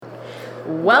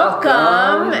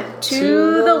Welcome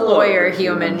to the Lawyer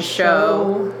Human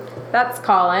Show. That's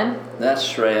Colin. That's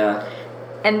Shreya.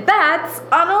 And that's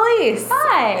Annalise.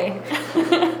 Hi.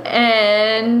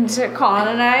 And Colin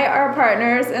and I are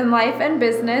partners in life and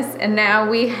business, and now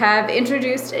we have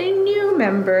introduced a new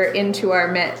member into our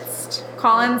midst.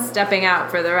 Colin's stepping out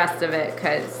for the rest of it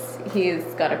because he's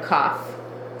got a cough.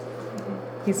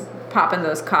 He's popping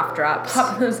those cough drops.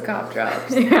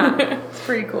 Yeah. It's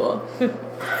pretty cool.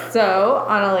 So,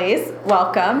 Annalise,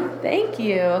 welcome. Thank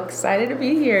you. Excited to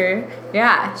be here.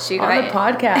 Yeah, she got on the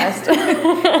podcast.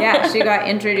 Yeah, she got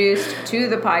introduced to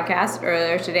the podcast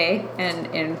earlier today and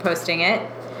in posting it.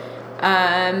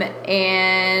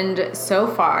 And so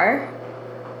far,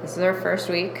 this is our first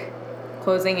week,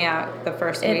 closing out the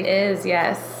first week. It is,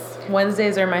 yes.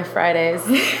 Wednesdays are my Fridays.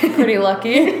 Pretty lucky.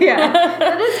 Yeah,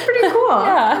 that is pretty cool.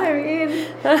 Yeah. I mean,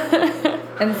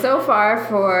 and so far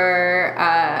for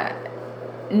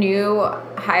new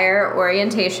hire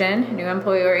orientation, new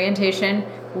employee orientation,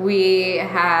 we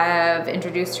have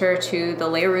introduced her to the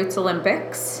LayRoots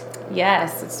Olympics.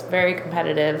 Yes, it's very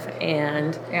competitive.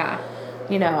 And, yeah,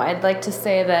 you know, I'd like to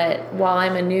say that while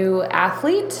I'm a new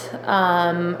athlete,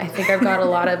 I think I've got a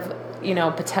lot of, you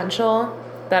know, potential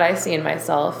that I see in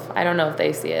myself. I don't know if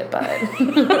they see it, but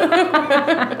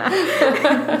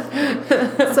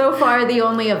so far the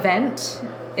only event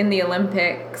in the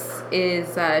Olympics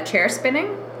is chair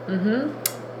spinning. Mm-hmm.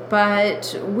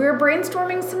 But we're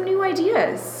brainstorming some new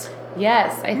ideas.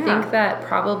 Yes, I think that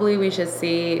probably we should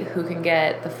see who can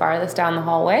get the farthest down the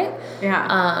hallway.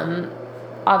 Yeah.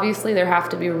 Obviously there have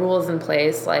to be rules in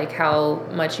place, like how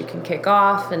much you can kick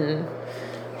off and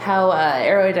how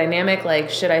aerodynamic, like,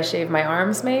 should I shave my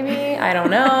arms maybe? I don't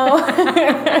know.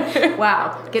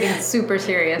 Wow, getting super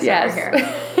serious yes. over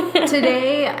here.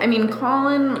 Today, I mean,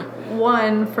 Colin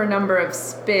won for number of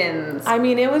spins. I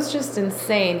mean, it was just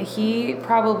insane. He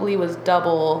probably was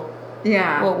double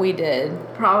what we did.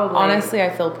 Probably. Honestly,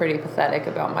 I feel pretty pathetic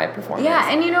about my performance.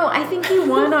 Yeah, and you know, I think he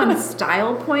won on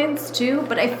style points too,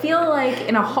 but I feel like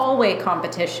in a hallway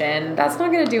competition, that's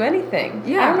not going to do anything.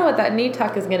 Yeah. I don't know what that knee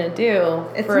tuck is going to do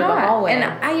for the hallway. And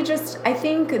I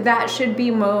think that should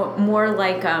be more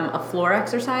like a floor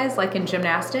exercise, like in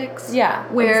gymnastics. Yeah,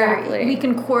 where exactly. we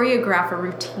can choreograph a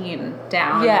routine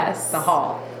down the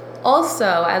hall.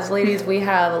 Also, as ladies, we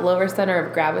have a lower center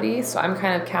of gravity, so I'm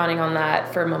kind of counting on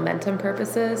that for momentum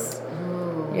purposes.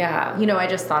 Ooh. Yeah. You know, I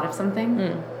just thought of something.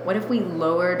 What if we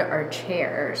lowered our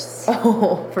chairs?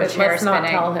 Oh, for chair let's spinning? Not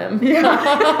tell him. Yeah.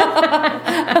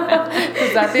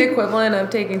 Is that the equivalent of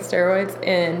taking steroids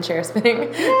in chair spinning?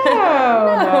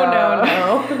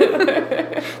 No.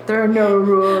 There are no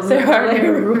rules. There are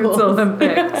no rules.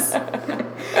 Olympics.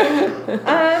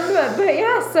 But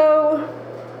yeah, so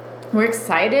we're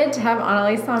excited to have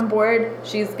Annalise on board.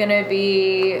 She's going to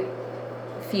be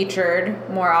featured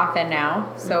more often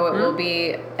now, so it will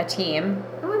be a team.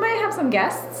 And we might have some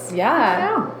guests. Yeah. I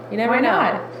don't know. You never Why know.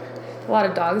 not? A lot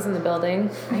of dogs in the building.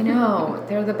 I know.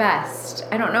 They're the best.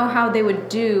 I don't know how they would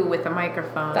do with a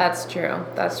microphone. That's true.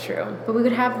 But we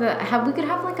could have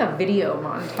like a video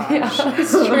montage. Yeah,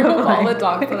 that's true. All the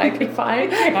dogs that I could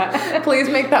find. Yeah. Please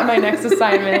make that my next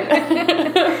assignment.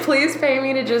 Please pay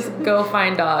me to just go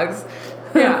find dogs.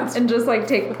 Yeah, and just like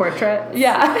take portraits.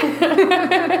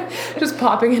 Yeah. Just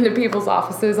popping into people's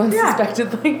offices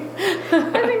unsuspectedly.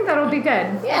 I think that'll be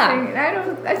good.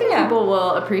 Yeah. I think people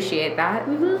will appreciate that.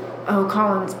 Mm-hmm. Oh,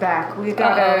 Colin's back. We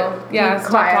gotta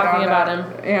stop talking about him.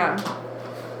 Yeah.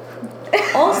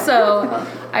 Also,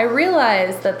 I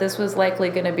realized that this was likely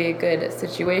going to be a good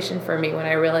situation for me when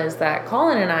I realized that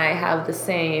Colin and I have the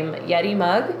same Yeti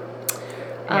mug,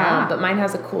 but mine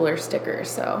has a cooler sticker,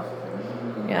 so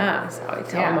yeah, that's how I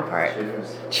tell them apart.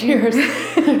 Cheers.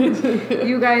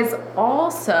 You guys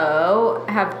also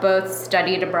have both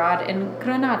studied abroad in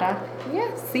Granada.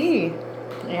 Yes, see.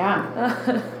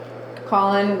 Yeah.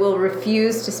 Colin will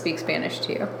refuse to speak Spanish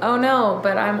to you. Oh no,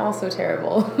 but I'm also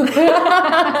terrible. We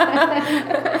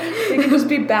can just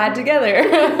be bad together.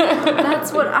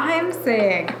 That's what I'm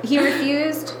saying. He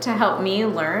refused to help me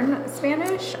learn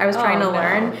Spanish. I was trying to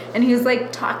learn, and he was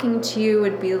like, talking to you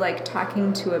would be like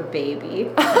talking to a baby.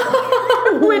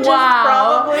 Which is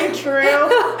probably true.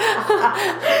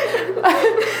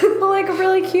 Like a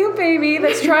really cute baby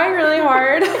that's trying really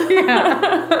hard.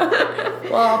 Yeah.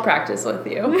 Well, I'll practice with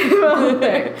you.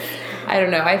 I don't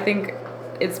know. I think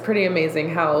it's pretty amazing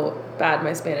how bad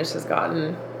my Spanish has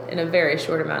gotten in a very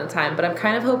short amount of time. But I'm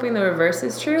kind of hoping the reverse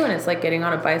is true, and it's like getting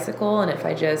on a bicycle, and if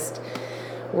I just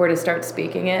were to start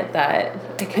speaking it, that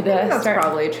I could start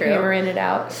probably true. hammering it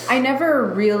out. I never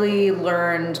really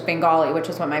learned Bengali, which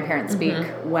is what my parents speak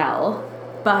well.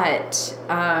 But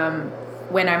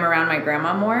when I'm around my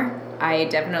grandma more, I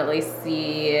definitely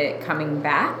see it coming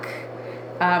back.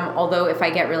 Although if I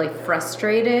get really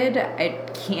frustrated, I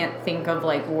can't think of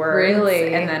like words.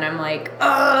 Really? And then I'm like,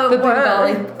 oh, The what?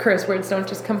 Bengali curse words don't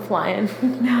just come flying.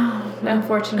 No,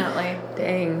 unfortunately.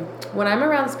 Dang. When I'm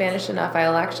around Spanish enough,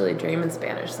 I'll actually dream in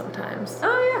Spanish sometimes.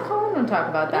 Oh yeah, Colin will talk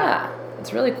about that. Yeah,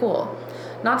 it's really cool.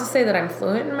 Not to say that I'm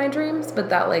fluent in my dreams, but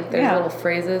that like there's little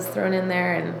phrases thrown in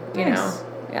there, and you know,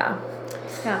 yeah.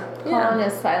 Colin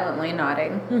is silently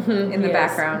nodding in the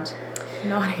background.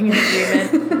 Nodding in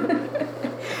agreement.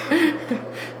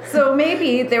 So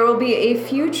maybe there will be a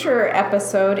future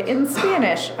episode in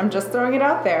Spanish. I'm just throwing it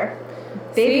out there.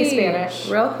 Baby Spanish.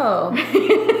 Rojo.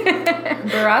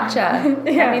 Borracha.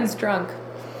 Yeah. That means drunk.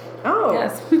 Oh,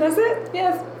 yes. Does it?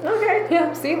 Yes. Okay.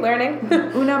 Yeah. See, learning.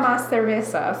 Una más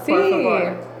cerveza, por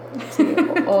favor.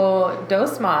 Sí. O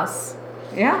dos más.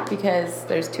 Yeah. Because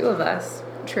there's two of us.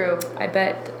 True. I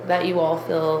bet that you all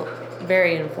feel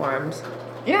very informed.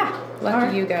 Yeah.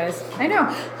 Lucky you guys. I know.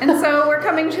 And so we're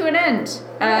coming to an end.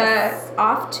 Yes.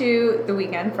 Off to the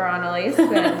weekend for Annalise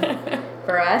and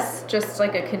for us, just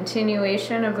like a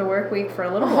continuation of the work week for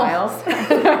a little while.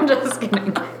 I'm just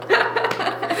kidding.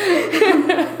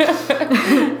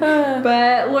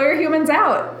 But Lawyer Humans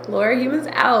out. Lawyer Humans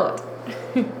out.